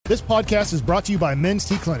This podcast is brought to you by Men's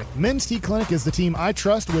T Clinic. Men's T Clinic is the team I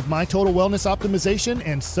trust with my total wellness optimization,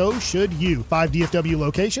 and so should you. 5 DFW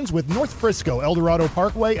locations with North Frisco, El Dorado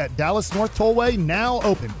Parkway at Dallas North Tollway now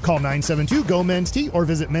open. Call 972-GO-MEN'S-T or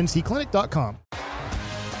visit mensteclinic.com.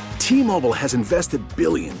 T-Mobile has invested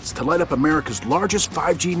billions to light up America's largest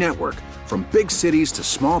 5G network, from big cities to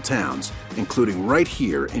small towns, including right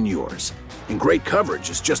here in yours. And great coverage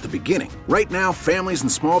is just the beginning. Right now, families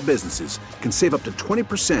and small businesses can save up to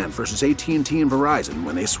 20% versus AT&T and Verizon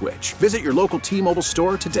when they switch. Visit your local T-Mobile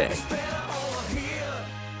store today.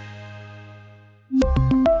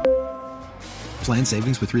 Plan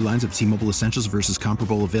savings with 3 lines of T-Mobile Essentials versus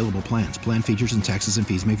comparable available plans. Plan features and taxes and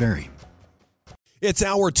fees may vary. It's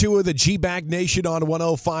hour 2 of the G-Bag Nation on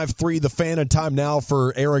 105.3 The Fan, and time now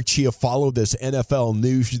for Eric Chiafalo, this NFL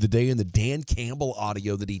news of the day, and the Dan Campbell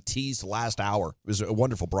audio that he teased last hour. It was a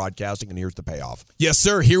wonderful broadcasting, and here's the payoff. Yes,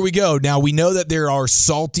 sir. Here we go. Now, we know that there are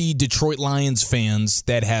salty Detroit Lions fans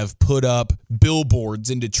that have put up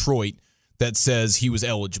billboards in Detroit that says he was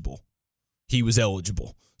eligible. He was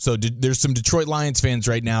eligible. So there's some Detroit Lions fans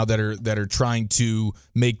right now that are trying to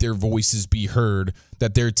make their voices be heard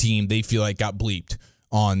that their team, they feel like, got bleeped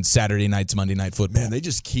on Saturday night's Monday Night Football. Man, they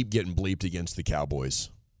just keep getting bleeped against the Cowboys.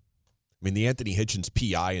 I mean, the Anthony Hitchens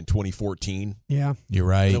PI in 2014. Yeah. You're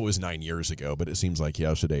right. It was 9 years ago, but it seems like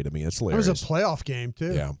yesterday to me. It's hilarious. It was a playoff game,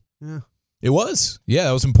 too. Yeah. It was. Yeah,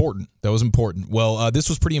 that was important. Well, this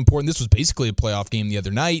was pretty important. This was basically a playoff game the other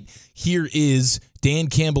night. Here is Dan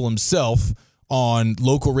Campbell himself on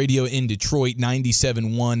local radio in Detroit,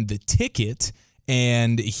 97.1 The Ticket,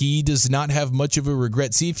 and he does not have much of a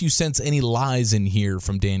regret. See if you sense any lies in here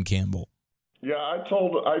from Dan Campbell. Yeah, I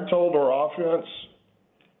told our offense,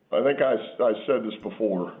 I think I said this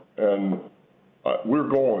before, and we're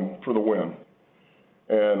going for the win.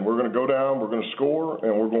 And we're going to go down, we're going to score,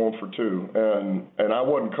 and we're going for 2. And I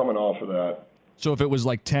wasn't coming off of that. So if it was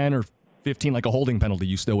like 10 or 15, like a holding penalty,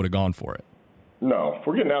 you still would have gone for it? No, if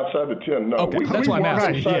we're getting outside the 10, no. Okay, that's why I'm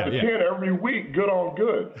asking. Outside the 10 every week, good on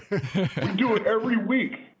good. We do it every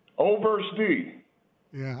week, O versus D.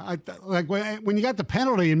 Yeah, like when you got the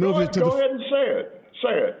penalty and moved it to Go ahead and say it. Say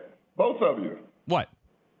it. Both of you. What?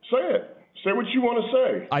 Say it. Say what you want to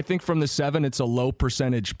say. I think from the 7, it's a low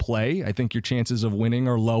percentage play. I think your chances of winning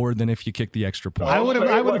are lower than if you kick the extra point. I would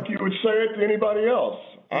like you would say it to anybody else.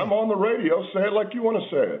 I'm on the radio. Say it like you want to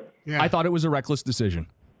say it. Yeah. I thought it was a reckless decision.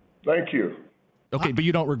 Thank you. Okay, but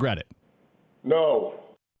you don't regret it? No.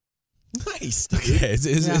 Nice. Okay,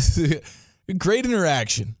 it's great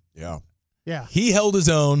interaction. Yeah. He held his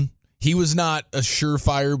own. He was not a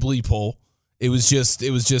surefire bleep hole. It was just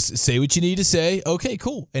say what you need to say. Okay,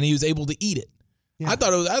 cool, and he was able to eat it. Yeah. I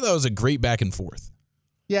thought it was a great back and forth.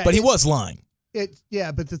 Yeah, but he was lying. But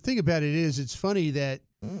the thing about it is, it's funny that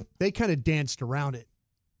they kind of danced around it.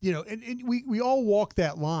 You know, and we all walk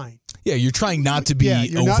that line. Yeah, you're trying not to be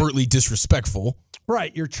overtly disrespectful.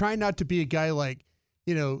 Right. You're trying not to be a guy like,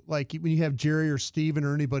 like when you have Jerry or Steven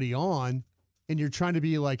or anybody on, and you're trying to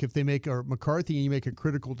be like, if they make or McCarthy and you make a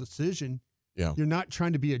critical decision, you're not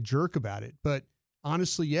trying to be a jerk about it. But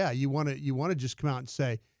honestly, you want to just come out and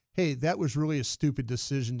say, hey, that was really a stupid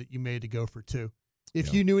decision that you made to go for 2.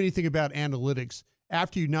 If you knew anything about analytics,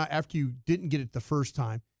 after you didn't get it the first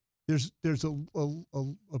time, there's a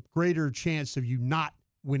greater chance of you not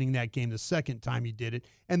winning that game the second time you did it,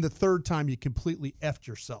 and the third time you completely effed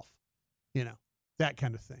yourself. That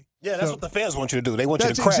kind of thing. Yeah, that's what the fans want you to do. They want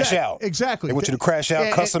you to crash out. Exactly. They want you to crash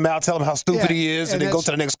out, cuss him out, tell him how stupid he is, and then go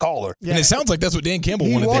to the next caller. Yeah. And it sounds like that's what Dan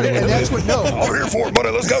Campbell wanted there. And that's what, no. I'm here for it,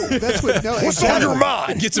 buddy. Let's go. That's what, no. What's on your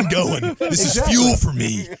mind? Gets him going. This is fuel for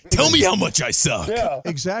me. Tell me how much I suck. Yeah.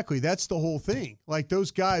 Exactly. That's the whole thing. Like,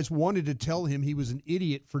 those guys wanted to tell him he was an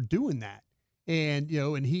idiot for doing that. And,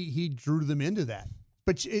 and he drew them into that.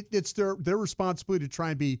 But it's their responsibility to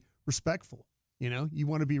try and be respectful. You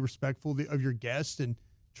want to be respectful of your guests and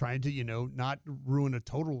trying to, not ruin a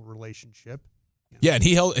total relationship. Yeah, and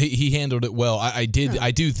he handled it well. I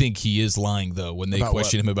do think he is lying, though, when they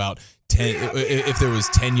question him about 10, if there was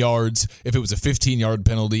 10 yards, if it was a 15-yard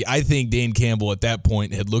penalty. I think Dan Campbell at that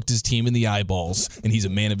point had looked his team in the eyeballs, and he's a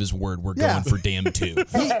man of his word. We're going for damn 2.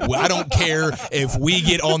 I don't care if we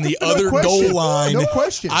get on the other goal line. No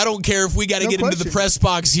question. I don't care if we got to get into the press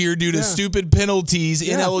box here due to stupid penalties,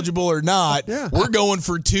 ineligible or not. Yeah. We're going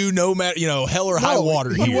for 2 no matter, hell or high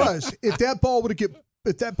water here. He was. If that ball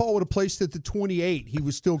would have placed at the 28, he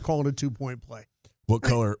was still calling a 2-point play. What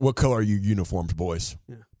color are you uniformed, boys?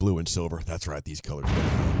 Yeah. Blue and silver. That's right, these colors.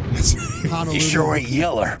 You sure ain't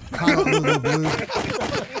yeller. Honolulu blue.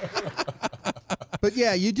 But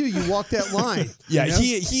yeah, you do. You walk that line. Yeah, you know?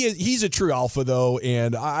 he's a true alpha though,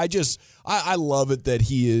 and I love it that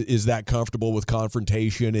he is that comfortable with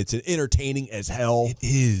confrontation. It's entertaining as hell. It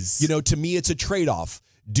is. To me, it's a trade-off.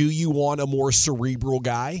 Do you want a more cerebral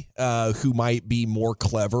guy who might be more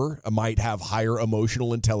clever, might have higher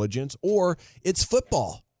emotional intelligence, or it's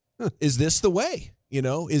football? Is this the way?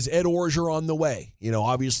 Is Ed Orgeron the way?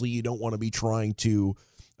 Obviously you don't want to be trying to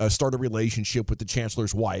start a relationship with the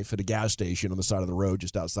chancellor's wife at a gas station on the side of the road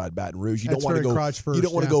just outside Baton Rouge. You don't want to go. You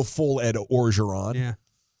don't want to go full Ed Orgeron. Yeah.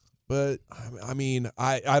 But I mean,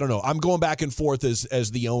 I don't know. I'm going back and forth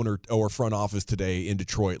as the owner or front office today in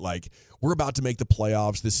Detroit. Like, we're about to make the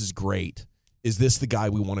playoffs. This is great. Is this the guy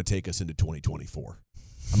we want to take us into 2024?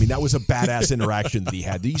 I mean, that was a badass interaction that he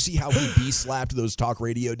had. Do you see how he slapped those talk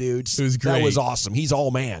radio dudes? It was great. That was awesome. He's all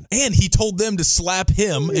man. And he told them to slap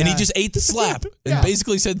him, and he just ate the slap and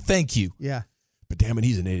basically said thank you. Yeah. But damn it,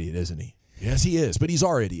 he's an idiot, isn't he? Yes, he is. But he's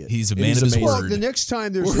our idiot. He's a man of his word. Well, the next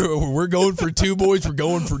time we're going for two boys, we're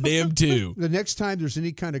going for damn two. The next time there's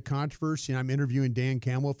any kind of controversy, and I'm interviewing Dan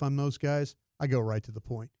Campbell, if I'm those guys, I go right to the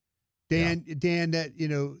point. Dan,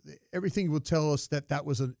 that everything will tell us that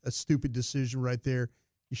was a stupid decision right there.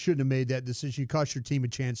 You shouldn't have made that decision. You cost your team a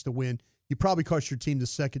chance to win. You probably cost your team the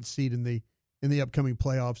second seed in the upcoming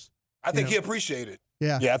playoffs. I think he appreciated it.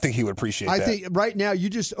 Yeah. Yeah, I think he would appreciate that. I think right now you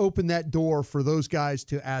just open that door for those guys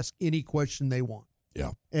to ask any question they want.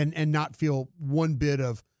 Yeah. And not feel one bit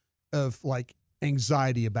of like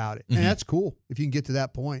anxiety about it. And that's cool if you can get to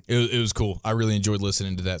that point. It was cool. I really enjoyed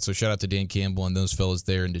listening to that. So shout out to Dan Campbell and those fellas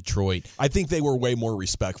there in Detroit. I think they were way more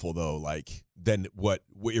respectful though, than what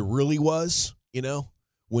it really was,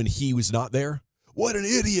 when he was not there. What an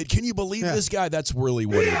idiot. Can you believe this guy? That's really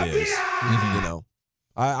what it is.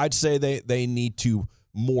 I'd say they need to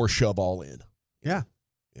more shove all in. Yeah.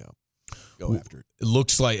 Yeah. Go after it. It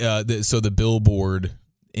looks like the billboard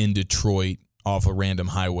in Detroit off a random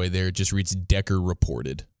highway there, it just reads Decker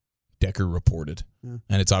reported. Decker reported. Yeah.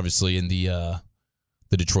 And it's obviously in the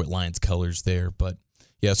Detroit Lions colors there, but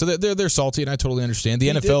yeah, so they're salty, and I totally understand. The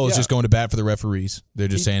NFL is just going to bat for the referees. They're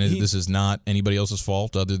just saying this is not anybody else's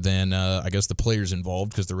fault other than, I guess, the players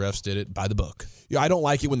involved because the refs did it by the book. Yeah, I don't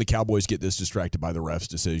like it when the Cowboys get this distracted by the refs'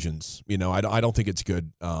 decisions. I don't think it's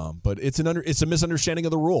good, but it's a misunderstanding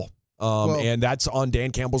of the rule, and that's on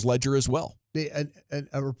Dan Campbell's ledger as well.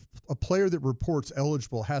 A player that reports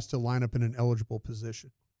eligible has to line up in an eligible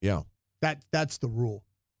position. Yeah, that's the rule.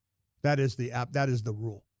 That is the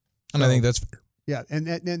rule. And I think that's fair. Yeah, and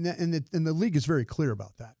the league is very clear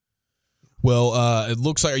about that. Well, it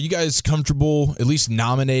looks like, are you guys comfortable at least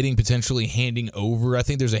nominating, potentially handing over? I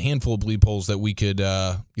think there's a handful of bleed polls that we could,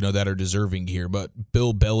 that are deserving here. But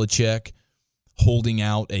Bill Belichick holding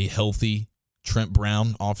out a healthy Trent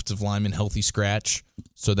Brown, offensive lineman, healthy scratch,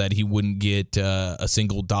 so that he wouldn't get a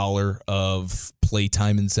single dollar of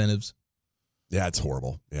playtime incentives. Yeah, it's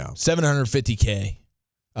horrible. Yeah, $750K.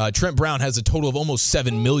 Trent Brown has a total of almost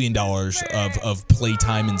 $7 million of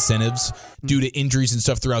playtime incentives due to injuries and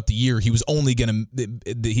stuff throughout the year. He was only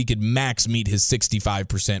he could max meet his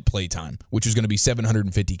 65% playtime, which was going to be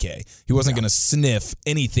 $750K. He wasn't going to sniff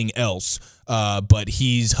anything else, but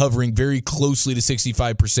he's hovering very closely to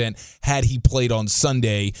 65%. Had he played on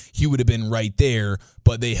Sunday, he would have been right there,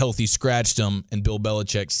 but they healthy scratched him, and Bill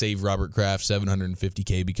Belichick saved Robert Kraft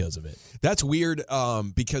 $750K because of it. That's weird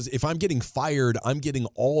because if I'm getting fired, I'm getting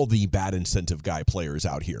all the bad incentive guy players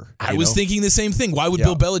out here. I was thinking the same thing. Why would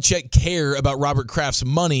Bill Belichick care about Robert Kraft's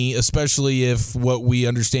money, especially if what we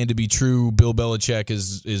understand to be true, Bill Belichick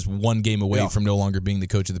is one game away from no longer being the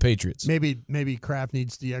coach of the Patriots? Maybe Kraft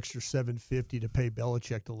needs the extra $750 to pay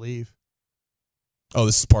Belichick to leave. Oh,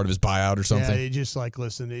 this is part of his buyout or something? Yeah, just like,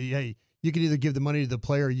 listen, hey, you can either give the money to the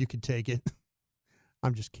player or you can take it.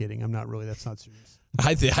 I'm just kidding. I'm not really. That's not serious.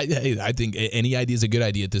 I think any idea is a good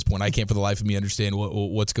idea at this point. I can't for the life of me understand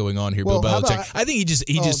what's going on here. Well, Bill Belichick. I think he just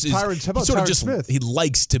Smith? He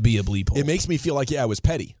likes to be a bleep hole. It makes me feel like it was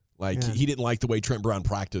petty. Like he didn't like the way Trent Brown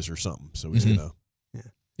practiced or something. So he's gonna.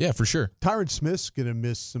 Yeah, for sure. Tyron Smith's gonna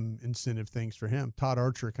miss some incentive things for him. Todd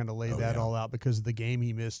Archer kind of laid that all out because of the game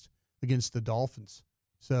he missed against the Dolphins.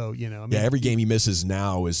 So every game he misses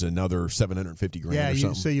now is another $750,000 or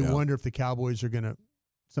something. So you wonder if the Cowboys are gonna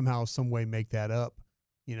somehow, some way make that up.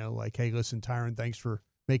 Like, hey, listen, Tyron, thanks for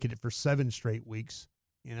making it for 7 straight weeks.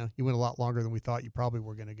 You went a lot longer than we thought you probably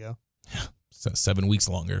were going to go. Yeah, so 7 weeks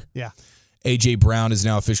longer. Yeah. A.J. Brown is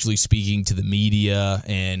now officially speaking to the media,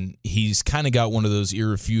 and he's kind of got one of those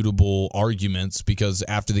irrefutable arguments because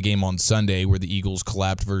after the game on Sunday where the Eagles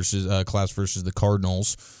collapsed versus the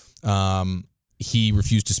Cardinals, he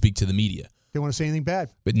refused to speak to the media. Didn't want to say anything bad.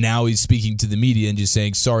 But now he's speaking to the media and just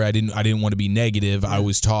saying, sorry, I didn't want to be negative. I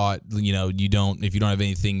was taught, if you don't have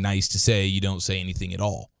anything nice to say, you don't say anything at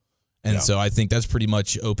all. And so I think that's pretty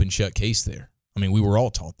much open shut case there. I mean, we were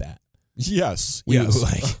all taught that. Yes.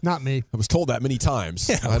 Not me. I was told that many times.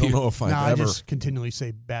 Yeah, I don't know if I just continually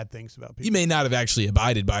say bad things about people. You may not have actually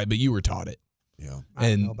abided by it, but you were taught it. Yeah. I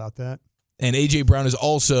don't know about that. And A.J. Brown is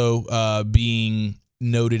also being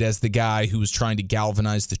noted as the guy who was trying to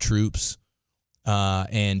galvanize the troops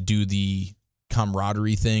and do the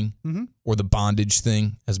camaraderie thing or the bondage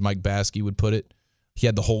thing, as Mike Baskey would put it. He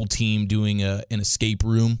had the whole team doing an escape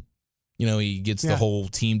room. He gets the whole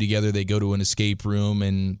team together. They go to an escape room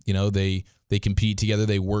and, they compete together.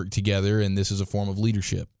 They work together, and this is a form of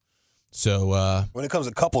leadership. So when it comes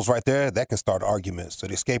to couples right there, that can start arguments. So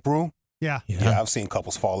the escape room? Yeah, I've seen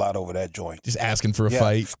couples fall out over that joint. Just asking for a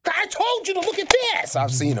fight. I told you to look at this.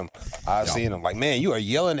 I've seen them. Seen them. Like, man, you are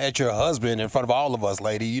yelling at your husband in front of all of us,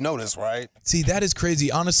 lady. You know this, right? See, that is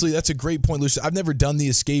crazy. Honestly, that's a great point, Lucius. I've never done the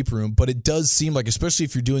escape room, but it does seem like, especially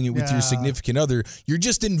if you're doing it with your significant other, you're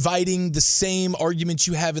just inviting the same arguments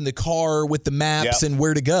you have in the car with the maps and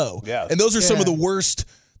where to go. Yeah. And those are some of the worst.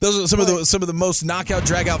 Those are some of the most knockout,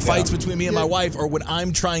 drag-out fights between me and my wife are when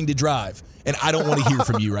I'm trying to drive, and I don't want to hear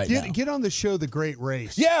from you right now. Get on the show, The Great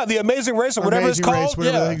Race. Yeah, The Amazing Race or whatever it's called.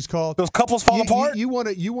 Whatever the thing's called. Those couples fall apart. You want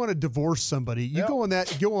to divorce somebody. You go on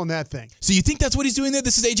that thing. So you think that's what he's doing there?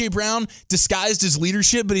 This is A.J. Brown disguised as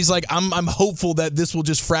leadership, but he's like, I'm hopeful that this will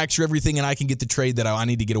just fracture everything and I can get the trade that I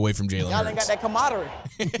need to get away from Jalen Hurts. Y'all ain't got that camaraderie.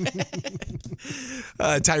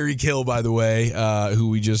 Tyreek Hill, by the way, who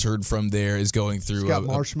we just heard from there, is going through. He's got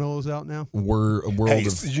marshmallows out now. World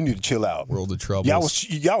of you need to chill out. World of trouble. Y'all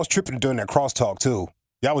was tripping during that crosstalk too.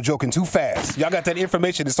 Y'all were joking too fast. Y'all got that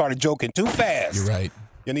information and started joking too fast. You're right.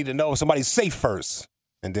 You need to know if somebody's safe first.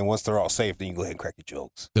 And then once they're all safe, then you go ahead and crack your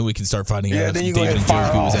jokes. Then we can start finding out if then you David go ahead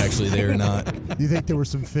and Njoku was actually there or not. Do you think there were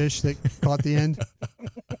some fish that caught the end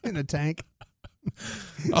in a tank?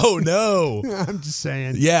 Oh, no. I'm just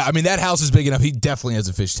saying. Yeah, I mean, that house is big enough. He definitely has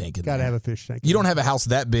a fish tank in there. Got to have a fish tank. You don't have a house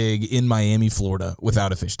that big in Miami, Florida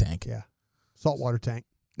without a fish tank. Yeah. Saltwater tank.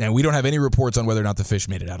 And we don't have any reports on whether or not the fish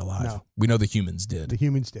made it out alive. No. We know the humans did. The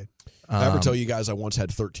humans did. Did I ever tell you guys I once had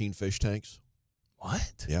 13 fish tanks?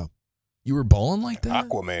 What? Yeah. You were balling like that?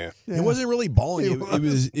 Aquaman. Yeah. It wasn't really balling.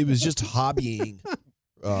 It was just hobbying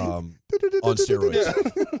on steroids.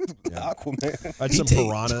 Yeah. Aquaman. I had some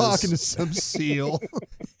piranhas. Talking to some seal.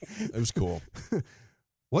 It was cool.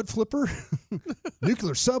 What, Flipper?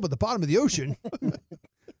 Nuclear sub at the bottom of the ocean.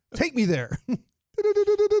 Take me there.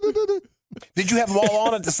 Did you have them all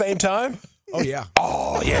on at the same time? Oh, yeah.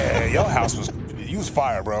 Oh, yeah. Your house was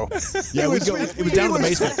fire, bro. Yeah, it was down in the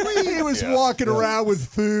basement. He was walking around with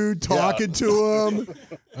food, talking to him.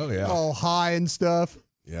 Oh, yeah. All high and stuff.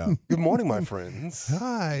 Yeah. Good morning, my friends.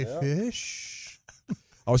 Hi, fish.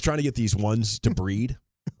 I was trying to get these ones to breed.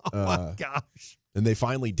 Oh, my gosh. And they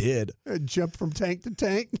finally did. Jump from tank to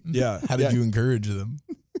tank. Yeah. How did you encourage them?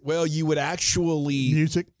 Well, you would actually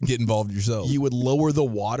get involved yourself. You would lower the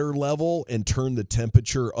water level and turn the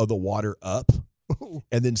temperature of the water up,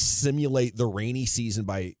 and then simulate the rainy season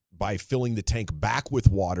by filling the tank back with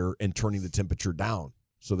water and turning the temperature down.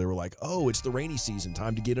 So they were like, "Oh, it's the rainy season,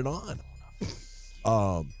 time to get it on."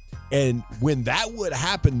 And when that would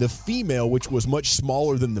happen, the female, which was much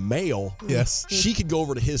smaller than the male, she could go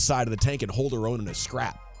over to his side of the tank and hold her own in a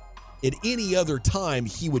scrap. At any other time,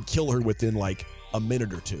 he would kill her within like a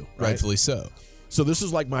minute or two. Right? Rightfully so. So this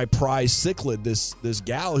was like my prize cichlid, this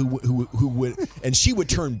gal who would, and she would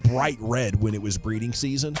turn bright red when it was breeding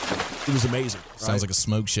season. It was amazing. Sounds like a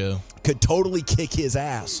smoke show. Could totally kick his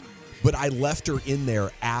ass. But I left her in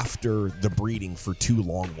there after the breeding for too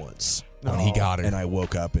long once. When he got her. And I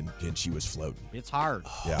woke up and she was floating. It's hard.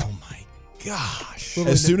 Yeah. Oh, my gosh.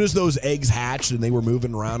 As soon as those eggs hatched and they were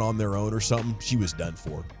moving around on their own or something, she was done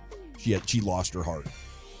for. She lost her heart.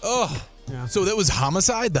 Oh. Yeah. So that was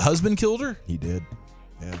homicide? The husband killed her? He did.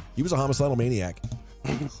 Yeah. He was a homicidal maniac.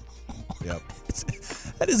 Yep.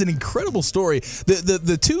 That is an incredible story.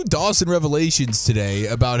 The two Dawson revelations today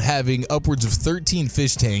about having upwards of 13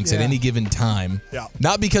 fish tanks at any given time. Yeah.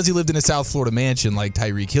 Not because he lived in a South Florida mansion like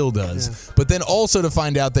Tyreek Hill does, but then also to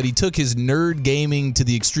find out that he took his nerd gaming to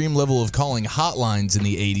the extreme level of calling hotlines in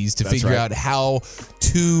the 80s to figure out how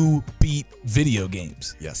to beat video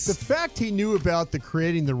games. Yes. The fact he knew about the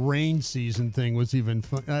creating the rain season thing was even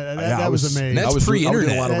fun. That was amazing. That's pre-internet. I was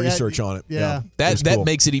doing a lot of research on it. Yeah. That cool.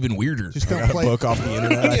 makes it even weirder. Just don't I got play. a book off the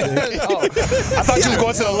internet, I think. I thought you was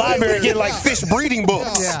going to the library and getting like fish breeding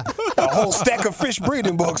books. Yeah. A whole stack of fish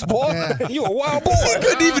breeding books, boy. Yeah. You a wild boy. He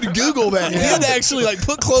couldn't even Google that. Yeah. He had to actually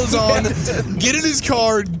put clothes on, get in his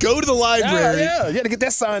car, go to the library. Yeah. You had to get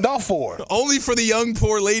that signed off for. Only for the young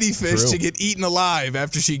poor ladyfish to get eaten alive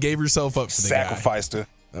after she gave herself up to the Sacrificed her.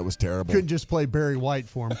 That was terrible. Couldn't just play Barry White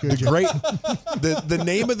for him, could you? The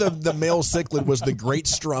name of the male cichlid was the Great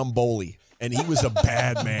Stromboli. And he was a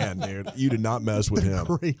bad man, dude. You did not mess with him.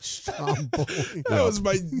 Great Stromboli.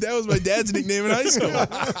 That was my dad's nickname in high school.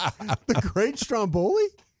 The Great Stromboli?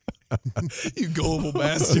 You gullible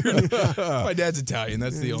bastard. My dad's Italian.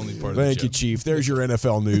 That's the only part of the Thank you, Chief. There's your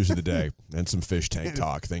NFL news of the day and some fish tank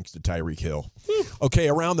talk, thanks to Tyreek Hill. Okay,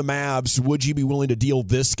 around the Mavs, would you be willing to deal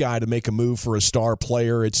this guy to make a move for a star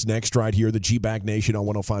player? It's next right here, the G-Bag Nation on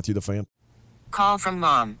 105 through the Fan. Call from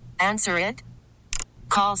mom. Answer it.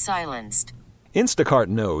 Call silenced. Instacart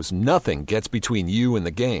knows nothing gets between you and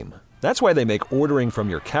the game. That's why they make ordering from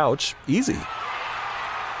your couch easy.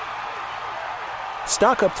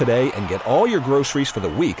 Stock up today and get all your groceries for the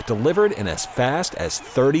week delivered in as fast as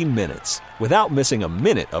 30 minutes without missing a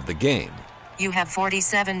minute of the game. You have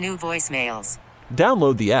 47 new voicemails.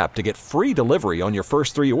 Download the app to get free delivery on your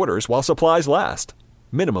first 3 orders while supplies last.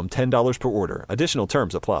 Minimum $10 per order. Additional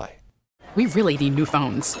terms apply. We really need new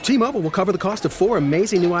phones. T-Mobile will cover the cost of 4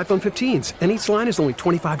 amazing new iPhone 15s, and each line is only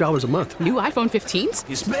 $25 a month. New iPhone 15s?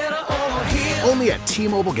 It's better over here. Only at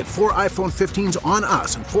T-Mobile, get 4 iPhone 15s on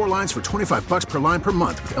us and 4 lines for $25 per line per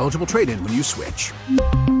month with eligible trade-in when you switch.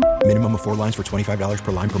 Minimum of 4 lines for $25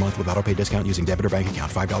 per line per month with autopay discount using debit or bank account.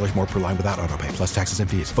 $5 more per line without autopay, plus taxes and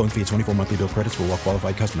fees. Phone fee at 24 monthly bill credits for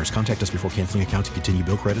well-qualified customers. Contact us before canceling account to continue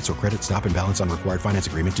bill credits or credit stop and balance on required finance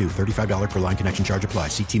agreement due. $35 per line connection charge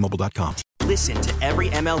applies. See T-Mobile.com. Listen to every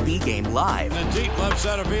MLB game live. In the deep left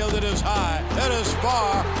center field, it is high, it is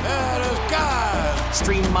far, it is gone.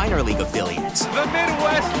 Stream minor league affiliates. The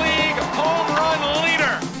Midwest League home run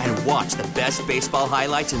leader. And watch the best baseball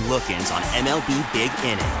highlights and look-ins on MLB Big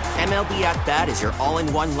Inning. MLB At Bat is your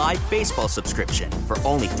all-in-one live baseball subscription for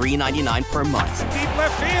only $3.99 per month. Deep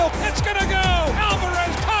left field, it's gonna go.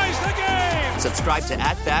 Alvarez ties the game. Subscribe to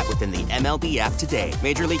At Bat within the MLB app today.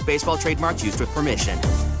 Major League Baseball trademarks used with permission.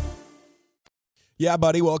 Yeah,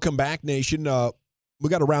 buddy. Welcome back, Nation. We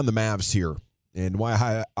got around the Mavs here, and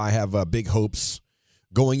why I have big hopes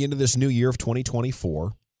going into this new year of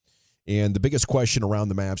 2024. And the biggest question around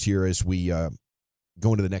the Mavs here as we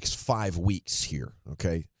go into the next 5 weeks here,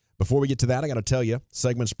 okay? Before we get to that, I got to tell you,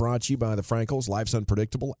 segment's brought to you by the Frankels. Life's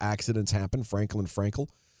unpredictable. Accidents happen. Frankel & Frankel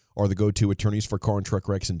are the go-to attorneys for car and truck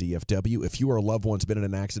wrecks in DFW. If you or a loved one's been in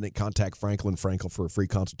an accident, contact Frankel & Frankel for a free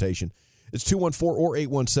consultation. It's 214 or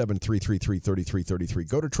 817-333-3333.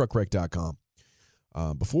 Go to truckwreck.com.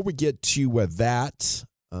 Before we get to that,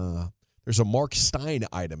 there's a Mark Stein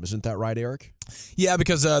item. Isn't that right, Eric? Yeah,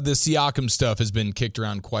 because the Siakam stuff has been kicked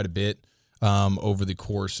around quite a bit over the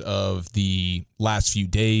course of the last few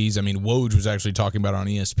days. I mean, Woj was actually talking about on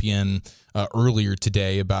ESPN earlier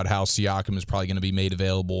today about how Siakam is probably going to be made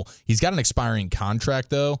available. He's got an expiring contract,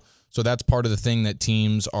 though. So that's part of the thing that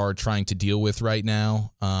teams are trying to deal with right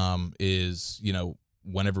now is, you know,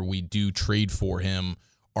 whenever we do trade for him,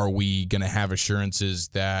 are we going to have assurances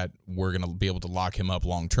that we're going to be able to lock him up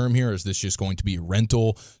long term here? Or is this just going to be a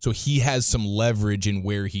rental? So he has some leverage in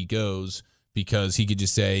where he goes because he could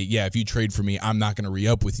just say, yeah, if you trade for me, I'm not going to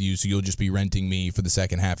re-up with you, so you'll just be renting me for the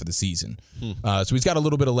second half of the season. So he's got a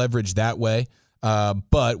little bit of leverage that way.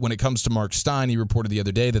 But when it comes to Mark Stein, he reported the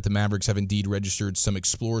other day that the Mavericks have indeed registered some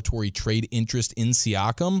exploratory trade interest in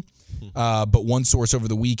Siakam. But one source over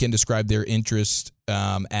the weekend described their interest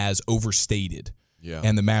as overstated. Yeah.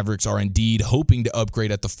 And the Mavericks are indeed hoping to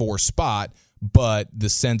upgrade at the 4 spot, but the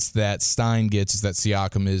sense that Stein gets is that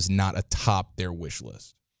Siakam is not atop their wish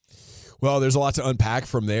list. Well, there's a lot to unpack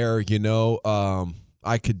from there. You know,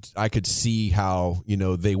 I could see how, you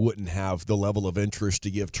know, they wouldn't have the level of interest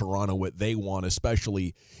to give Toronto what they want,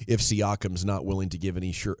 especially if Siakam's not willing to give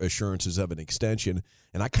any assurances of an extension.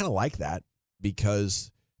 And I kind of like that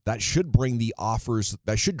because that should bring the offers,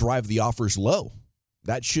 that should drive the offers low.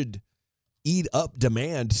 That should eat up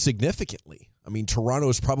demand significantly. I mean, Toronto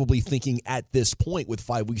is probably thinking at this point with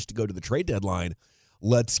 5 weeks to go to the trade deadline,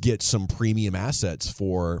 let's get some premium assets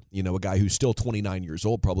for, you know, a guy who's still 29 years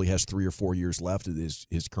old, probably has 3 or 4 years left at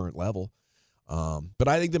his current level. But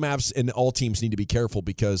I think the Mavs and all teams need to be careful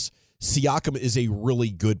because Siakam is a really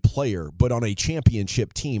good player, but on a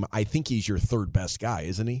championship team, I think he's your third best guy,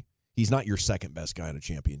 isn't he? He's not your second best guy on a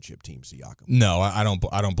championship team, Siakam. No, I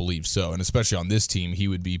don't believe so. And especially on this team, he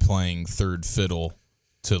would be playing third fiddle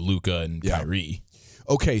to Luka and Kyrie.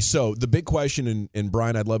 Okay, so the big question, and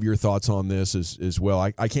Brian, I'd love your thoughts on this as well.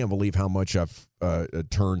 I can't believe how much I've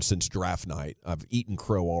turned since draft night. I've eaten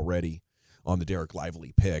crow already on the Derek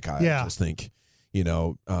Lively pick. I just think,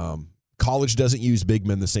 college doesn't use big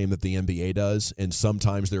men the same that the NBA does, and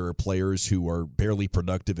sometimes there are players who are barely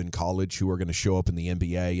productive in college who are going to show up in the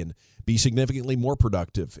NBA and be significantly more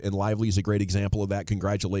productive, and Lively is a great example of that.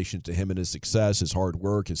 Congratulations to him and his success, his hard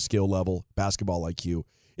work, his skill level, basketball IQ.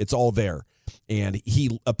 It's all there. And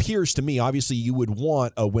he appears to me, obviously you would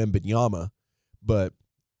want a Wembanyama, but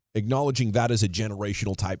acknowledging that as a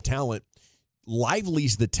generational type talent,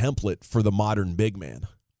 Lively's the template for the modern big man.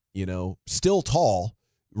 Still tall,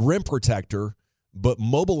 rim protector, but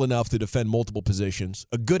mobile enough to defend multiple positions,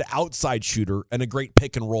 a good outside shooter, and a great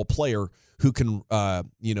pick and roll player who can,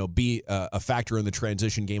 be a factor in the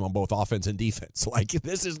transition game on both offense and defense. Like,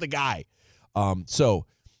 this is the guy. So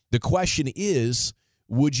the question is,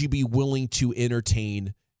 would you be willing to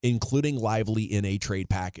entertain including Lively in a trade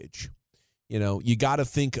package? You got to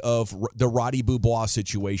think of the Roddy Boubois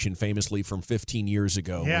situation famously from 15 years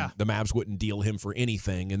ago. Yeah. When the Mavs wouldn't deal him for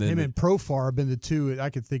anything. And then him and Profar have been the two I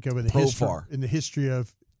could think of in the history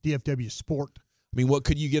of DFW sport. I mean, what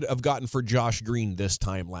could you have gotten for Josh Green this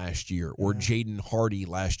time last year or Jaden Hardy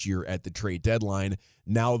last year at the trade deadline?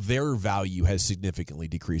 Now their value has significantly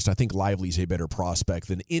decreased. I think Lively's a better prospect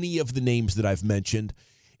than any of the names that I've mentioned.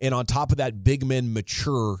 And on top of that, big men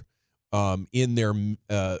mature in their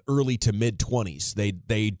early to mid-20s.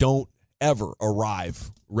 They don't ever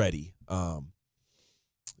arrive ready.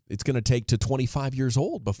 It's going to take to 25 years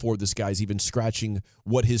old before this guy's even scratching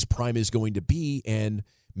what his prime is going to be, and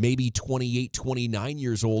maybe 28, 29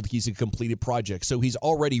 years old, he's a completed project. So he's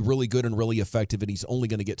already really good and really effective, and he's only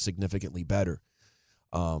going to get significantly better.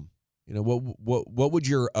 What would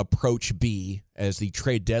your approach be as the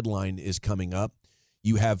trade deadline is coming up?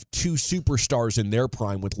 You have two superstars in their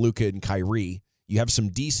prime with Luka and Kyrie. You have some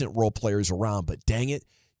decent role players around, but dang it,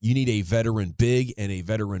 you need a veteran big and a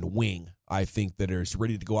veteran wing, I think, that is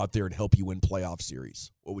ready to go out there and help you win playoff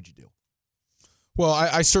series. What would you do? Well,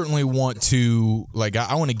 I certainly want to,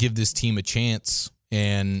 I want to give this team a chance,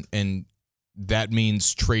 and that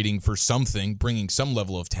means trading for something, bringing some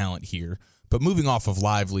level of talent here. But moving off of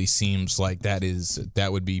Lively seems like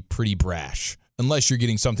that would be pretty brash, unless you're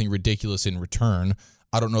getting something ridiculous in return.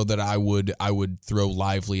 I don't know that I would throw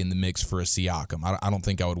Lively in the mix for a Siakam. I don't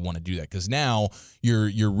think I would want to do that, because now you're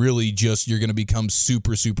going to become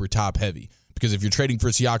super, super top heavy. Because if you're trading for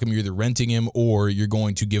Siakam, you're either renting him or you're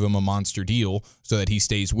going to give him a monster deal so that he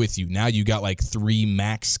stays with you. Now you got 3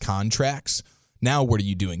 max contracts. Now what are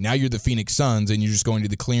you doing? Now you're the Phoenix Suns, and you're just going to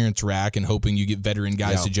the clearance rack and hoping you get veteran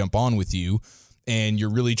guys to jump on with you. And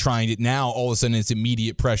you're really trying to, now all of a sudden it's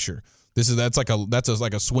immediate pressure. That's like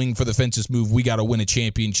a swing for the fences move. We got to win a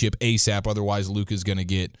championship ASAP, otherwise Luka's going to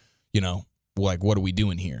get, what are we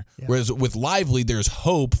doing here? Yeah. Whereas with Lively, there's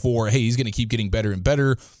hope for, hey, he's going to keep getting better and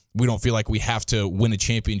better. We don't feel like we have to win a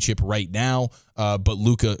championship right now, but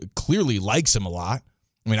Luka clearly likes him a lot.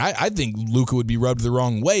 I mean, I think Luka would be rubbed the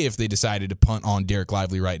wrong way if they decided to punt on Derek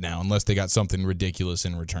Lively right now, unless they got something ridiculous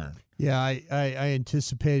in return. Yeah, I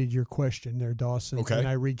anticipated your question there, Dawson. Okay. And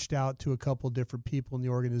I reached out to a couple different people in the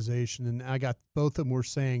organization, and I got both of them were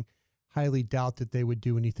saying highly doubt that they would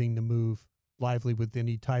do anything to move Lively with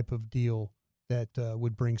any type of deal that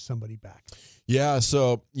would bring somebody back. Yeah,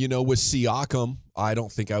 so, with Siakam, I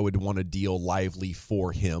don't think I would want to deal Lively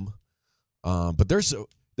for him. But there's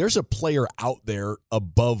a player out there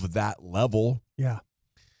above that level. Yeah.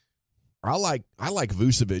 I like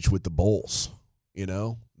Vucevic with the Bulls,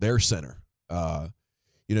 their center.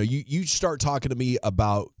 You start talking to me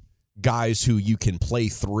about guys who you can play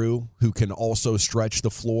through, who can also stretch the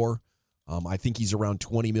floor. I think he's around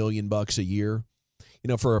 $20 million a year.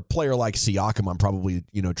 For a player like Siakam, I'm probably,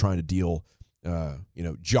 trying to deal,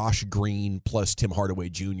 Josh Green plus Tim Hardaway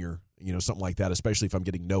Jr., something like that, especially if I'm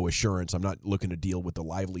getting no assurance. I'm not looking to deal with the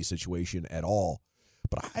Lively situation at all.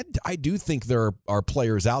 But I do think there are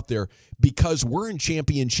players out there, because we're in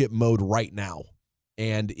championship mode right now.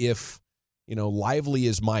 And if, Lively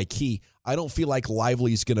is my key, I don't feel like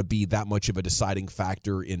Lively is going to be that much of a deciding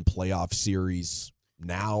factor in playoff series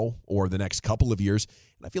now or the next couple of years.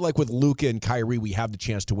 And I feel like with Luka and Kyrie, we have the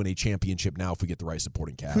chance to win a championship now if we get the right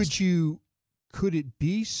supporting cast. Could it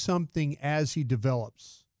be something as he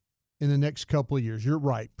develops in the next couple of years? You're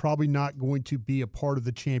right. Probably not going to be a part of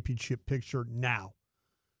the championship picture now.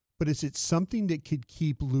 But is it something that could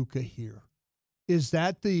keep Luka here? Is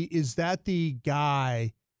that the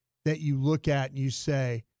guy that you look at and you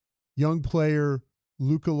say, young player,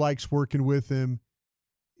 Luka likes working with him?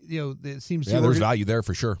 It seems there's value there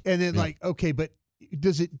for sure. And then okay, but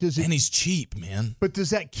does it? And he's cheap, man. But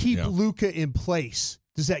does that keep Luka in place?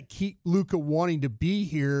 Does that keep Luka wanting to be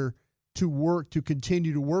here to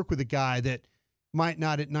continue to work with a guy that might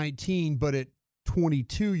not at 19, but at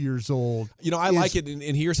 22 years old? I like it, and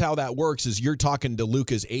here's how that works: is you're talking to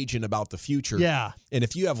Luka's agent about the future. Yeah, and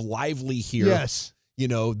if you have Lively here, yes,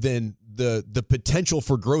 then the potential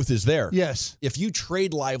for growth is there. Yes. If you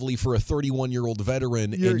trade Lively for a 31-year-old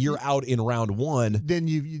veteran and you're out in round one, then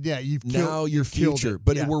you've now your future.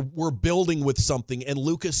 But we're building with something, and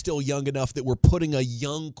Luka's still young enough that we're putting a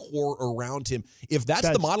young core around him. If that's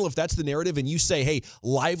the model, if that's the narrative, and you say, hey,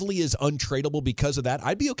 Lively is untradeable because of that,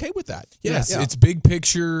 I'd be okay with that. Yes, it's big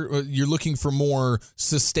picture. You're looking for more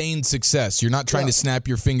sustained success. You're not trying to snap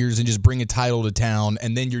your fingers and just bring a title to town,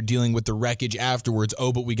 and then you're dealing with the wreckage afterwards.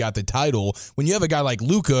 Oh, but we got the title. When you have a guy like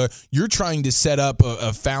Luka, you're trying to set up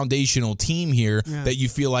a foundational team here that you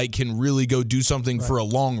feel like can really go do something for a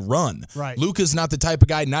long run. Right. Luka's not the type of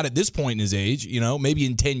guy, not at this point in his age, maybe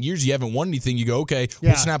in 10 years you haven't won anything. You go, okay,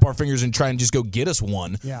 we'll snap our fingers and try and just go get us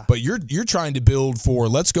one. Yeah. But you're trying to build for,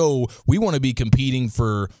 let's go, we want to be competing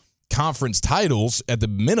for conference titles at the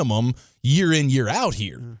minimum year in, year out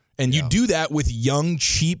here. And you do that with young,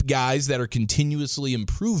 cheap guys that are continuously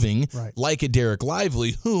improving, like a Derek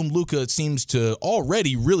Lively, whom Luka seems to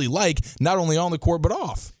already really like, not only on the court but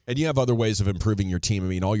off. And you have other ways of improving your team. I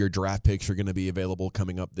mean, all your draft picks are going to be available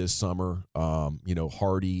coming up this summer.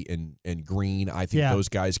 Hardy and Green, I think those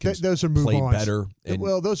guys can those are play move-ons. better.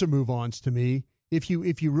 Well, those are move-ons to me. If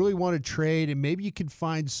you really want to trade, and maybe you can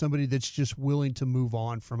find somebody that's just willing to move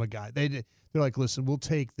on from a guy. They're like, listen, we'll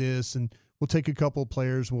take this, and we'll take a couple of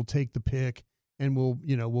players, we'll take the pick, and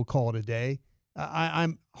we'll call it a day.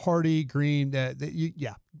 I'm Hardy, Green.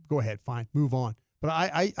 Go ahead, fine, move on. But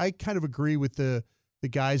I kind of agree with the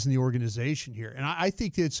guys in the organization here, and I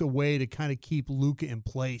think it's a way to kind of keep Luka in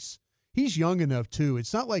place. He's young enough too.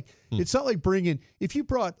 It's not like bringing if you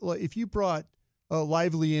brought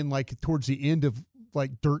Lively in like towards the end of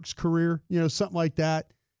like Dirk's career, something like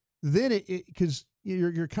that. Then it because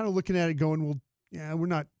you're kind of looking at it going,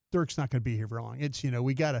 well, Dirk's not going to be here for long. It's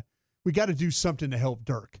we gotta do something to help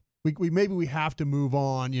Dirk. We have to move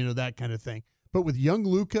on, that kind of thing. But with young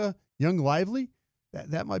Luka, young Lively,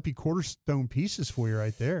 that might be cornerstone pieces for you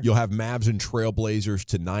right there. You'll have Mavs and Trailblazers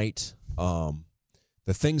tonight.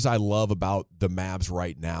 The things I love about the Mavs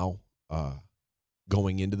right now,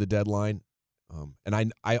 going into the deadline,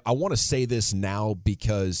 and I want to say this now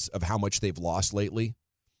because of how much they've lost lately.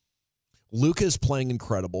 Luka's playing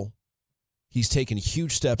incredible. He's taken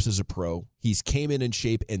huge steps as a pro. He's came in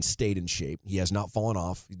shape and stayed in shape. He has not fallen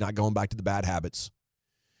off. He's not going back to the bad habits.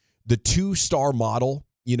 The 2-star model,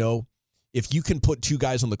 if you can put two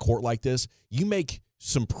guys on the court like this, you make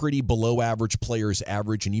some pretty below average players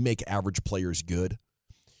average, and you make average players good.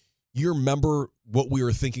 You remember what we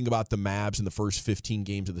were thinking about the Mavs in the first 15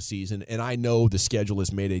 games of the season, and I know the schedule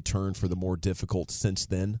has made a turn for the more difficult since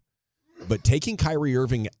then. But taking Kyrie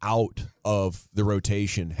Irving out of the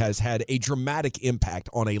rotation has had a dramatic impact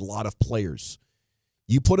on a lot of players.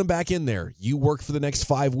 You put him back in there. You work for the next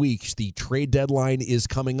 5 weeks. The trade deadline is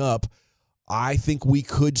coming up. I think we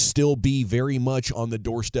could still be very much on the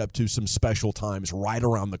doorstep to some special times right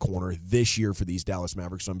around the corner this year for these Dallas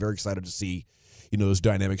Mavericks. So I'm very excited to see those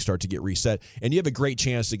dynamics start to get reset. And you have a great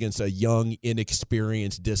chance against a young,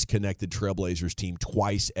 inexperienced, disconnected Trailblazers team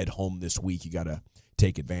twice at home this week. You got to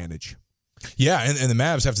take advantage. Yeah, and the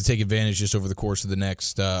Mavs have to take advantage just over the course of the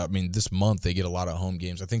next, this month they get a lot of home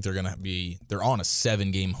games. I think they're on a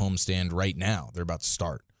 7-game homestand right now. They're about to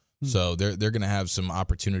start. So they're going to have some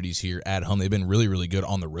opportunities here at home. They've been really, really good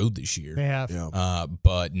on the road this year. They have. Yeah.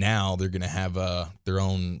 But now they're going to have their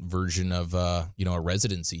own version of, a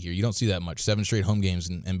residency here. You don't see that much. 7 straight home games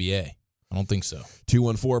in NBA. I don't think so.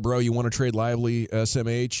 214, bro, you want to trade Lively,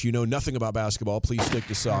 SMH? You know nothing about basketball. Please stick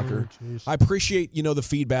to soccer. I appreciate, the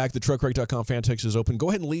feedback. The truckwreck.com fan text is open. Go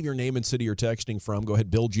ahead and leave your name and city you're texting from. Go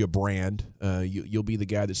ahead, build you a brand. You'll be the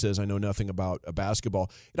guy that says, I know nothing about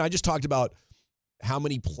basketball. I just talked about how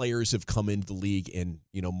many players have come into the league and,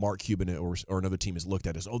 Mark Cuban or another team has looked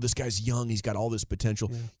at us. Oh, this guy's young. He's got all this potential.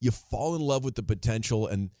 Yeah. You fall in love with the potential,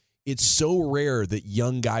 and it's so rare that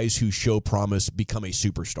young guys who show promise become a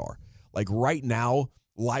superstar. Like right now,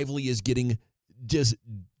 Lively is going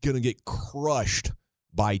to get crushed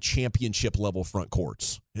by championship-level front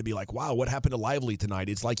courts. It'd be like, wow, what happened to Lively tonight?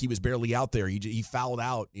 It's like he was barely out there. He fouled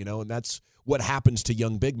out, and that's what happens to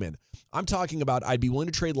young big men. I'm talking about I'd be willing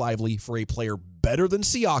to trade Lively for a player better than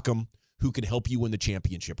Siakam who can help you win the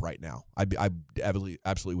championship right now. I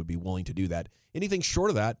absolutely would be willing to do that. Anything short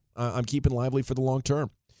of that, I'm keeping Lively for the long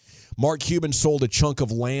term. Mark Cuban sold a chunk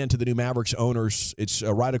of land to the new Mavericks owners. It's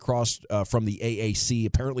right across from the AAC,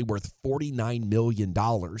 apparently worth $49 million.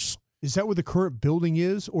 Is that where the current building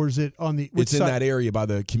is, or is it on the? It's in that area by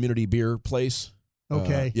the community beer place.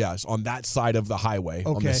 Okay. Yes, on that side of the highway,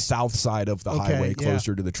 on the Okay. south side of the Okay, highway,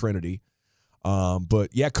 closer to the Trinity. But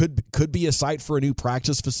yeah, could be a site for a new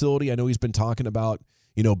practice facility. I know he's been talking about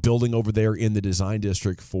building over there in the design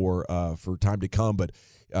district for time to come. But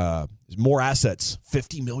more assets,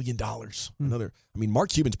 $50 million. Another. I mean,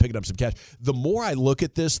 Mark Cuban's picking up some cash. The more I look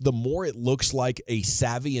at this, the more it looks like a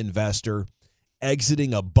savvy investor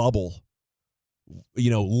exiting a bubble.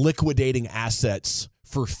 Liquidating assets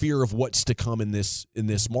for fear of what's to come in this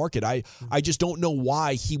market. I just don't know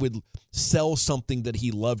why he would sell something that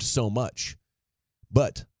he loved so much.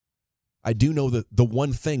 But I do know that the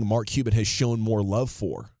one thing Mark Cuban has shown more love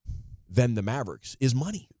for than the Mavericks is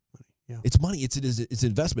money. Yeah. It's money. It's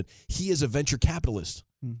investment. He is a venture capitalist.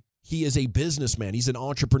 He is a businessman. He's an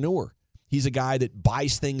entrepreneur. He's a guy that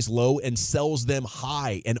buys things low and sells them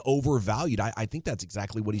high and overvalued. I think that's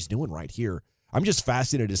exactly what he's doing right here. I'm just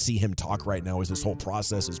fascinated to see him talk right now as this whole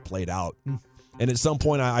process is played out. And at some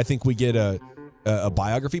point, I think we get a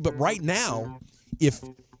biography. But right now,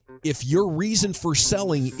 if your reason for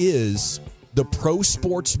selling is the pro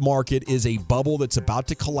sports market is a bubble that's about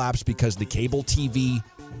to collapse because the cable TV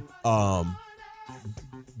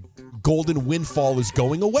golden windfall is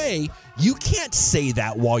going away, you can't say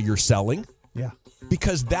that while you're selling. Yeah.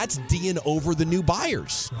 Because that's D'ing over the new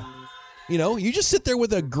buyers. Yeah. You just sit there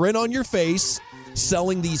with a grin on your face,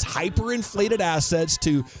 selling these hyper-inflated assets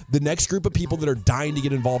to the next group of people that are dying to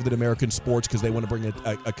get involved in American sports because they want to bring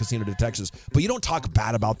a casino to Texas. But you don't talk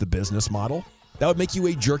bad about the business model. That would make you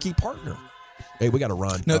a jerky partner. Hey, we got to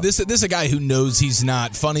run. No, this is a guy who knows he's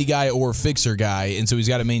not funny guy or fixer guy, and so he's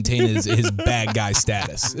got to maintain his bad guy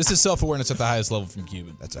status. This is self-awareness at the highest level from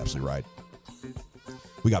Cuban. That's absolutely right.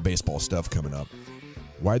 We got baseball stuff coming up.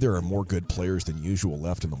 Why there are more good players than usual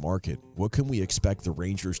left in the market. What can we expect the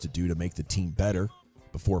Rangers to do to make the team better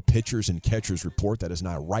before pitchers and catchers report that is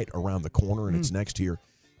not right around the corner, and it's next here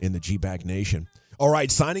in the G-Bag Nation. All right,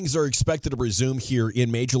 signings are expected to resume here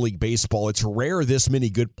in Major League Baseball. It's rare this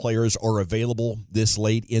many good players are available this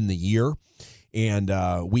late in the year, and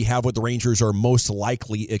we have what the Rangers are most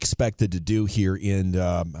likely expected to do here in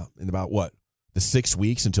about, the 6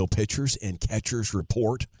 weeks until pitchers and catchers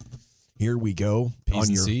report. Here we go. P's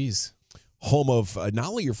on your C's. Home of not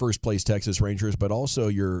only your first place Texas Rangers, but also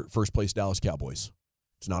your first place Dallas Cowboys.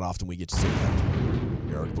 It's not often we get to say that,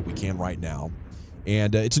 Eric, but we can right now.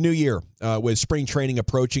 And it's a new year. With spring training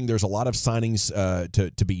approaching, there's a lot of signings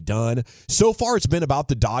to be done. So far, it's been about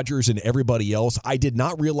the Dodgers and everybody else. I did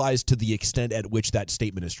not realize to the extent at which that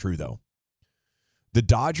statement is true, though. The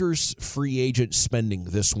Dodgers' free agent spending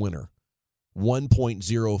this winter,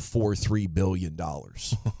 $1.043 billion.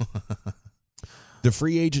 The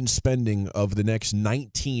free agent spending of the next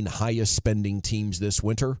 19 highest spending teams this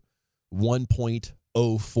winter,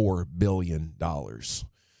 $1.04 billion.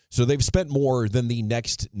 So they've spent more than the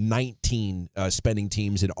next 19 spending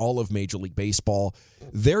teams in all of Major League Baseball.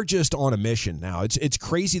 They're just on a mission now. It's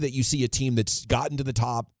crazy that you see a team that's gotten to the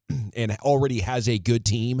top and already has a good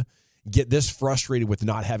team get this frustrated with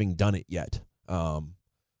not having done it yet.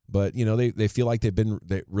 But, they feel like they've been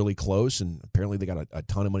really close, and apparently they got a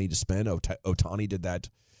ton of money to spend. Ohtani did that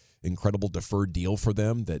incredible deferred deal for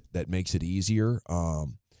them that makes it easier.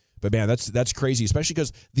 But, man, that's crazy, especially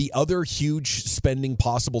because the other huge spending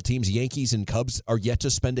possible teams, Yankees and Cubs, are yet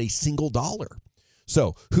to spend a single dollar.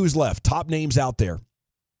 So who's left? Top names out there.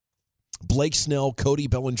 Blake Snell, Cody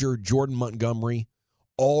Bellinger, Jordan Montgomery,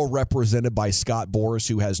 all represented by Scott Boras,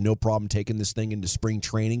 who has no problem taking this thing into spring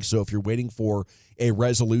training. So if you're waiting for a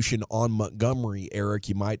resolution on Montgomery, Eric,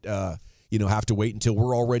 you might have to wait until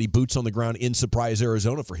we're already boots on the ground in Surprise,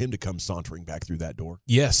 Arizona for him to come sauntering back through that door.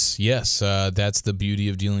 Yes. That's the beauty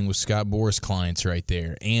of dealing with Scott Boras clients right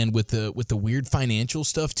there. And with the weird financial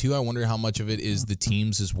stuff, too, I wonder how much of it is the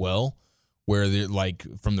teams as well, where they're like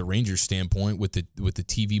from the Rangers standpoint with the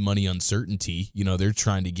TV money uncertainty, they're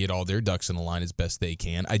trying to get all their ducks in a line as best they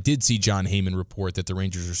can. I did see John Heyman report that the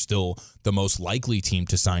Rangers are still the most likely team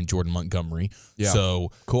to sign Jordan Montgomery. Yeah. So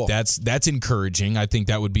cool. That's encouraging. I think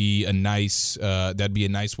that would be a nice way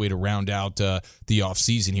to round out the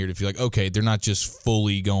offseason here to feel like, okay, they're not just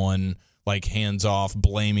fully going like hands off,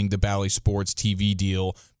 blaming the Bally Sports TV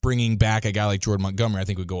deal. Bringing back a guy like Jordan Montgomery, I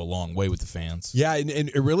think would go a long way with the fans. Yeah, and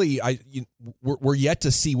it really, we're yet to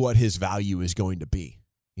see what his value is going to be,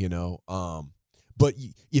 But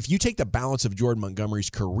if you take the balance of Jordan Montgomery's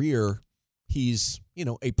career, he's,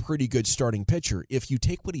 a pretty good starting pitcher. If you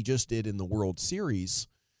take what he just did in the World Series,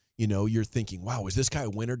 you're thinking, wow, is this guy a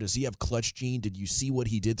winner? Does he have clutch gene? Did you see what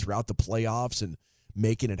he did throughout the playoffs and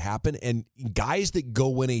making it happen? And guys that go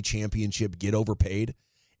win a championship get overpaid,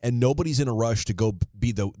 and nobody's in a rush to go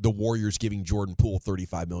be the Warriors giving Jordan Poole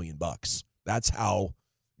 $35 million. That's how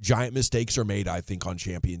giant mistakes are made, I think, on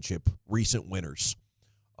championship recent winners.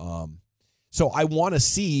 So I want to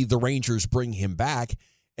see the Rangers bring him back,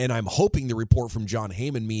 and I'm hoping the report from John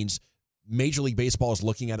Heyman means Major League Baseball is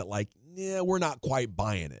looking at it like, yeah, we're not quite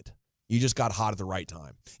buying it. You just got hot at the right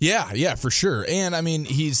time. Yeah, for sure. And I mean,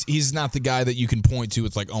 he's not the guy that you can point to.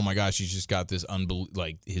 It's like, oh my gosh, he's just got this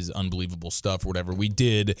his unbelievable stuff or whatever. We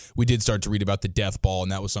did start to read about the death ball,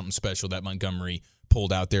 and that was something special that Montgomery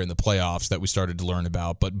pulled out there in the playoffs that we started to learn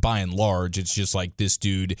about. But by and large, it's just like this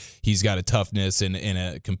dude, he's got a toughness and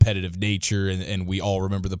a competitive nature, and we all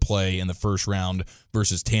remember the play in the first round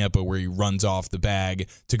versus Tampa where he runs off the bag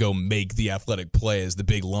to go make the athletic play as the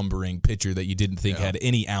big lumbering pitcher that you didn't think had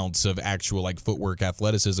any ounce of actual footwork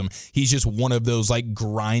athleticism. He's just one of those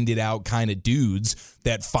grinded out kind of dudes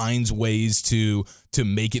that finds ways to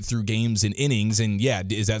make it through games and innings. And yeah,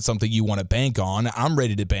 is that something you want to bank on? I'm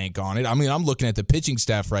ready to bank on it. I mean, I'm looking at the pitching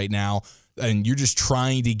staff right now, and you're just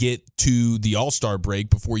trying to get to the All-Star break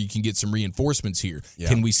before you can get some reinforcements here. Yeah.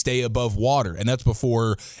 Can we stay above water? And that's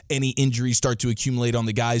before any injuries start to accumulate on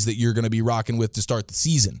the guys that you're going to be rocking with to start the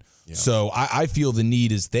season. Yeah. So I feel the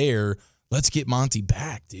need is there. Let's get Monty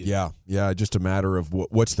back, dude. Yeah, just a matter of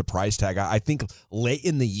what's the price tag. I think late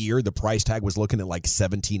in the year, the price tag was looking at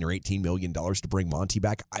 $17 or $18 million to bring Monty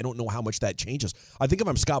back. I don't know how much that changes. I think if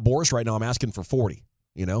I'm Scott Boras right now, I'm asking for 40.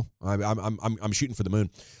 I'm shooting for the moon.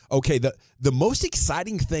 Okay, the most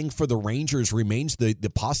exciting thing for the Rangers remains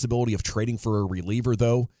the possibility of trading for a reliever,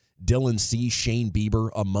 though. Dylan C., Shane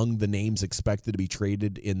Bieber, among the names expected to be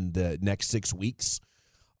traded in the next 6 weeks.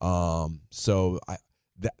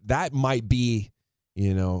 That might be,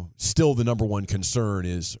 still the number one concern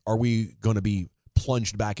is, are we going to be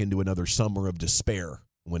plunged back into another summer of despair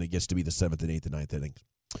when it gets to be the 7th and 8th and 9th innings?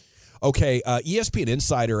 Okay, ESPN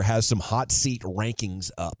Insider has some hot seat rankings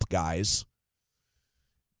up, guys.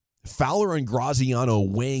 Fowler and Graziano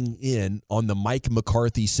weighing in on the Mike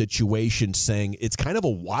McCarthy situation, saying it's kind of a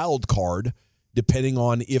wild card depending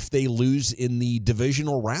on if they lose in the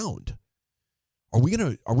divisional round. Are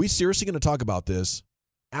we seriously going to talk about this?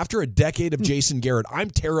 After a decade of Jason Garrett, I'm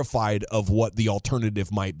terrified of what the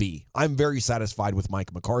alternative might be. I'm very satisfied with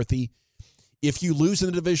Mike McCarthy. If you lose in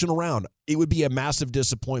the divisional round, it would be a massive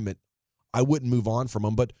disappointment. I wouldn't move on from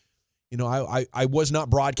him, but I was not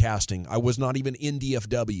broadcasting. I was not even in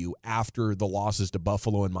DFW after the losses to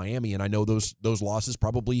Buffalo and Miami, and I know those losses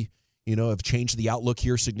probably have changed the outlook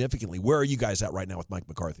here significantly. Where are you guys at right now with Mike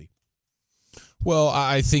McCarthy? Well,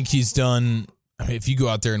 I think he's done. I mean, if you go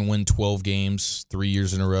out there and win 12 games 3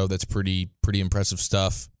 years in a row, that's pretty impressive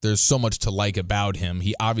stuff. There's so much to like about him.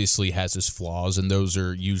 He obviously has his flaws, and those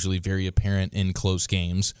are usually very apparent in close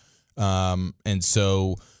games.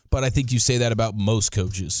 But I think you say that about most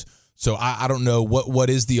coaches. So I don't know what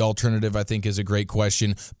is the alternative, I think is a great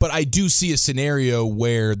question. But I do see a scenario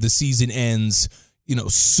where the season ends,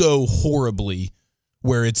 so horribly,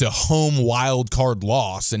 where it's a home wild card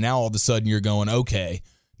loss, and now all of a sudden you're going, okay,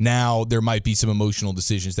 now there might be some emotional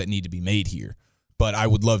decisions that need to be made here. But I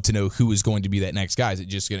would love to know who is going to be that next guy.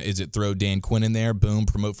 Is it throw Dan Quinn in there, boom,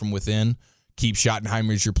 promote from within, keep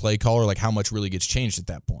Schottenheimer as your play caller? How much really gets changed at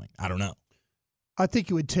that point? I don't know. I think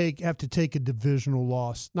it would have to take a divisional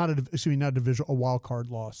loss, a wild card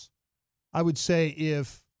loss. I would say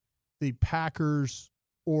if the Packers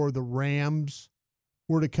or the Rams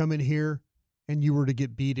were to come in here and you were to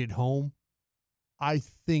get beat at home, I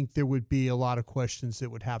think there would be a lot of questions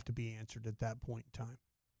that would have to be answered at that point in time.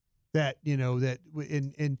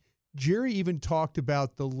 And Jerry even talked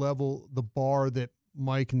about the bar that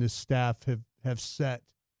Mike and the staff have set.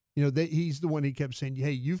 He's the one he kept saying,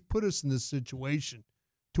 hey, you've put us in this situation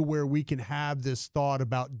to where we can have this thought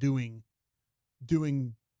about doing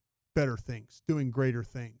better things, doing greater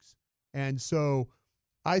things. And so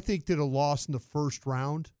I think that a loss in the first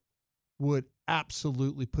round would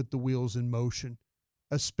absolutely put the wheels in motion,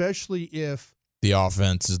 especially if the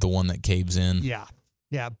offense is the one that caves in.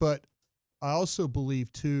 Yeah. But I also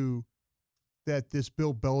believe, too, that this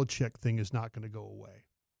Bill Belichick thing is not going to go away.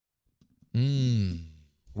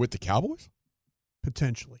 With the Cowboys?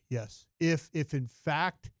 Potentially, yes. If in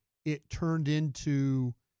fact it turned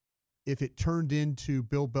into Bill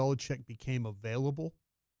Belichick became available,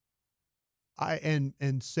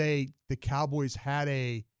 and say the Cowboys had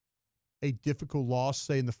a difficult loss,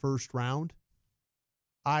 say in the first round,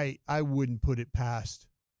 I wouldn't put it past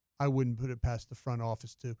the front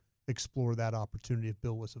office explore that opportunity if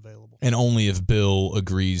Bill was available. And only if Bill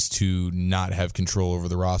agrees to not have control over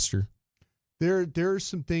the roster? There are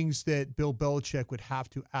some things that Bill Belichick would have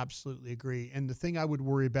to absolutely agree. And the thing I would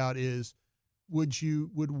worry about is, would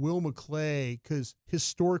Will McClay, because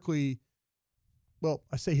historically, well,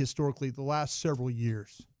 I say historically, the last several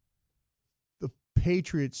years, the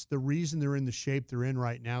Patriots, the reason they're in the shape they're in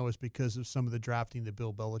right now is because of some of the drafting that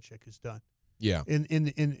Bill Belichick has done. Yeah.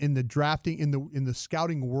 In the drafting, in the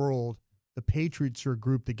scouting world, the Patriots are a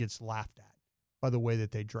group that gets laughed at by the way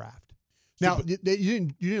that they draft. Now, you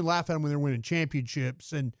didn't laugh at them when they're winning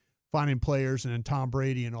championships and finding players and Tom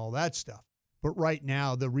Brady and all that stuff. But right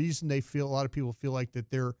now, the reason a lot of people feel like that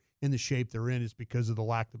they're in the shape they're in is because of the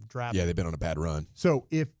lack of drafting. Yeah, they've been on a bad run. So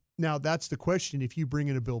now that's the question. If you bring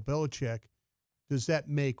in a Bill Belichick, does that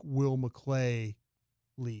make Will McClay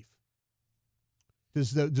leave?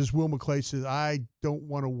 Does Will McClay say, I don't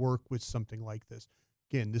want to work with something like this?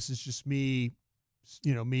 Again, this is just me.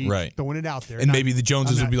 Right. Throwing it out there. And maybe the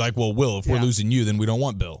Joneses would be like, well, Will, if we're losing you, then we don't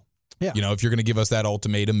want Bill. Yeah. If you're going to give us that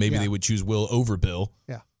ultimatum, maybe they would choose Will over Bill.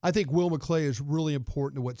 Yeah. I think Will McClay is really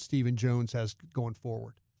important to what Stephen Jones has going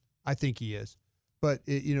forward. I think he is. But,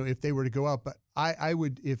 if they were to go out, but I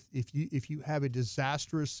would, if you have a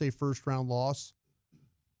disastrous, say, first-round loss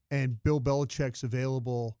and Bill Belichick's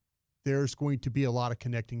available, there's going to be a lot of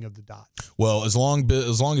connecting of the dots. Well, as long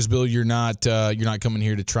as Bill, you're not coming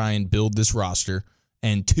here to try and build this roster.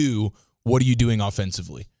 And two, what are you doing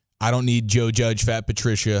offensively? I don't need Joe Judge, Fat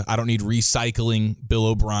Patricia. I don't need recycling Bill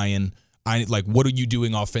O'Brien. What are you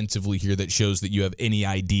doing offensively here that shows that you have any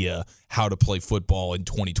idea how to play football in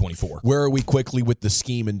 2024? Where are we quickly with the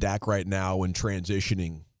scheme in Dak right now and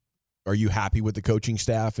transitioning? Are you happy with the coaching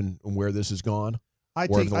staff and where this has gone? Or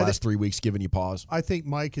have the last 3 weeks given you pause? I think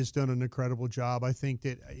Mike has done an incredible job. I think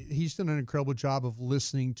that he's done an incredible job of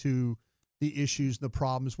listening to the issues and the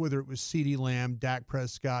problems, whether it was CeeDee Lamb, Dak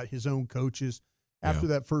Prescott, his own coaches. After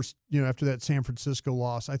that first, after that San Francisco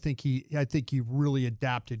loss, I think he really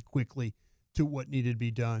adapted quickly to what needed to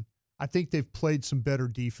be done. I think they've played some better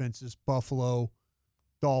defenses. Buffalo,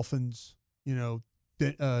 Dolphins,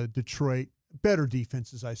 Detroit, better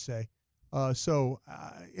defenses, I say.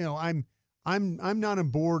 I'm not on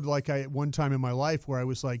board like I at one time in my life where I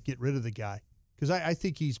was like, get rid of the guy, because I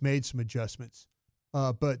think he's made some adjustments.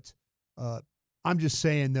 But I'm just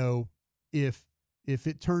saying though, if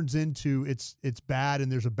it turns into it's bad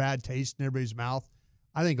and there's a bad taste in everybody's mouth,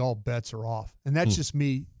 I think all bets are off. And that's just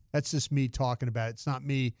me. That's just me talking about it. It's not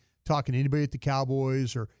me talking to anybody at the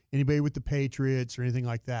Cowboys or anybody with the Patriots or anything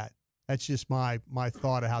like that. That's just my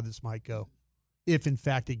thought of how this might go, if in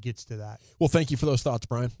fact it gets to that. Well, thank you for those thoughts,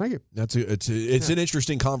 Brian. Thank you. It's an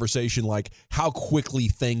interesting conversation, like how quickly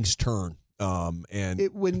things turn. And they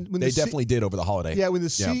definitely did over the holiday. Yeah, when the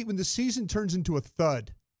season turns into a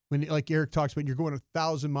thud, when like Eric talks about, you're going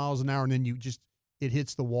 1,000 miles an hour and then it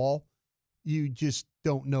hits the wall, you just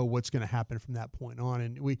don't know what's going to happen from that point on.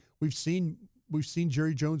 And we've seen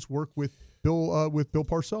Jerry Jones work with Bill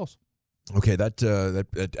Parcells. Okay,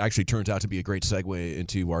 that actually turns out to be a great segue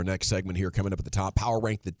into our next segment here coming up at the top. Power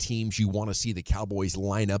rank the teams you want to see the Cowboys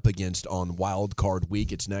line up against on Wild Card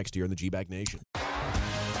Week. It's next here in the G-Bag Nation.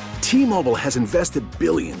 T-Mobile has invested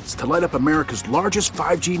billions to light up America's largest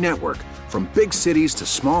 5G network, from big cities to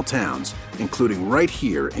small towns, including right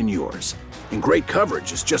here in yours. And great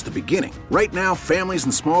coverage is just the beginning. Right now, families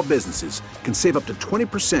and small businesses can save up to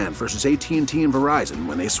 20% versus AT&T and Verizon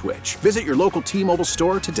when they switch. Visit your local T-Mobile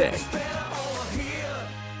store today.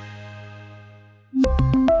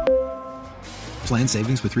 Plan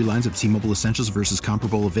savings with 3 lines of T-Mobile Essentials versus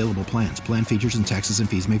comparable available plans. Plan features and taxes and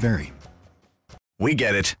fees may vary. We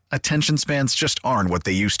get it. Attention spans just aren't what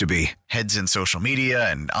they used to be. Heads in social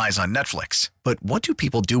media and eyes on Netflix. But what do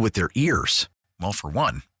people do with their ears? Well, for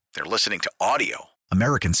one, they're listening to audio.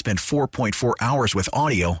 Americans spend 4.4 hours with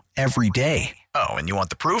audio every day. Oh, and you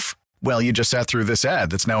want the proof? Well, you just sat through this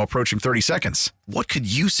ad that's now approaching 30 seconds. What could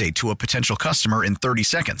you say to a potential customer in 30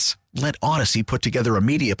 seconds? Let Odyssey put together a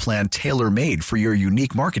media plan tailor-made for your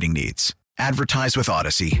unique marketing needs. Advertise with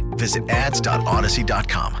Odyssey. Visit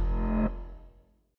ads.odyssey.com.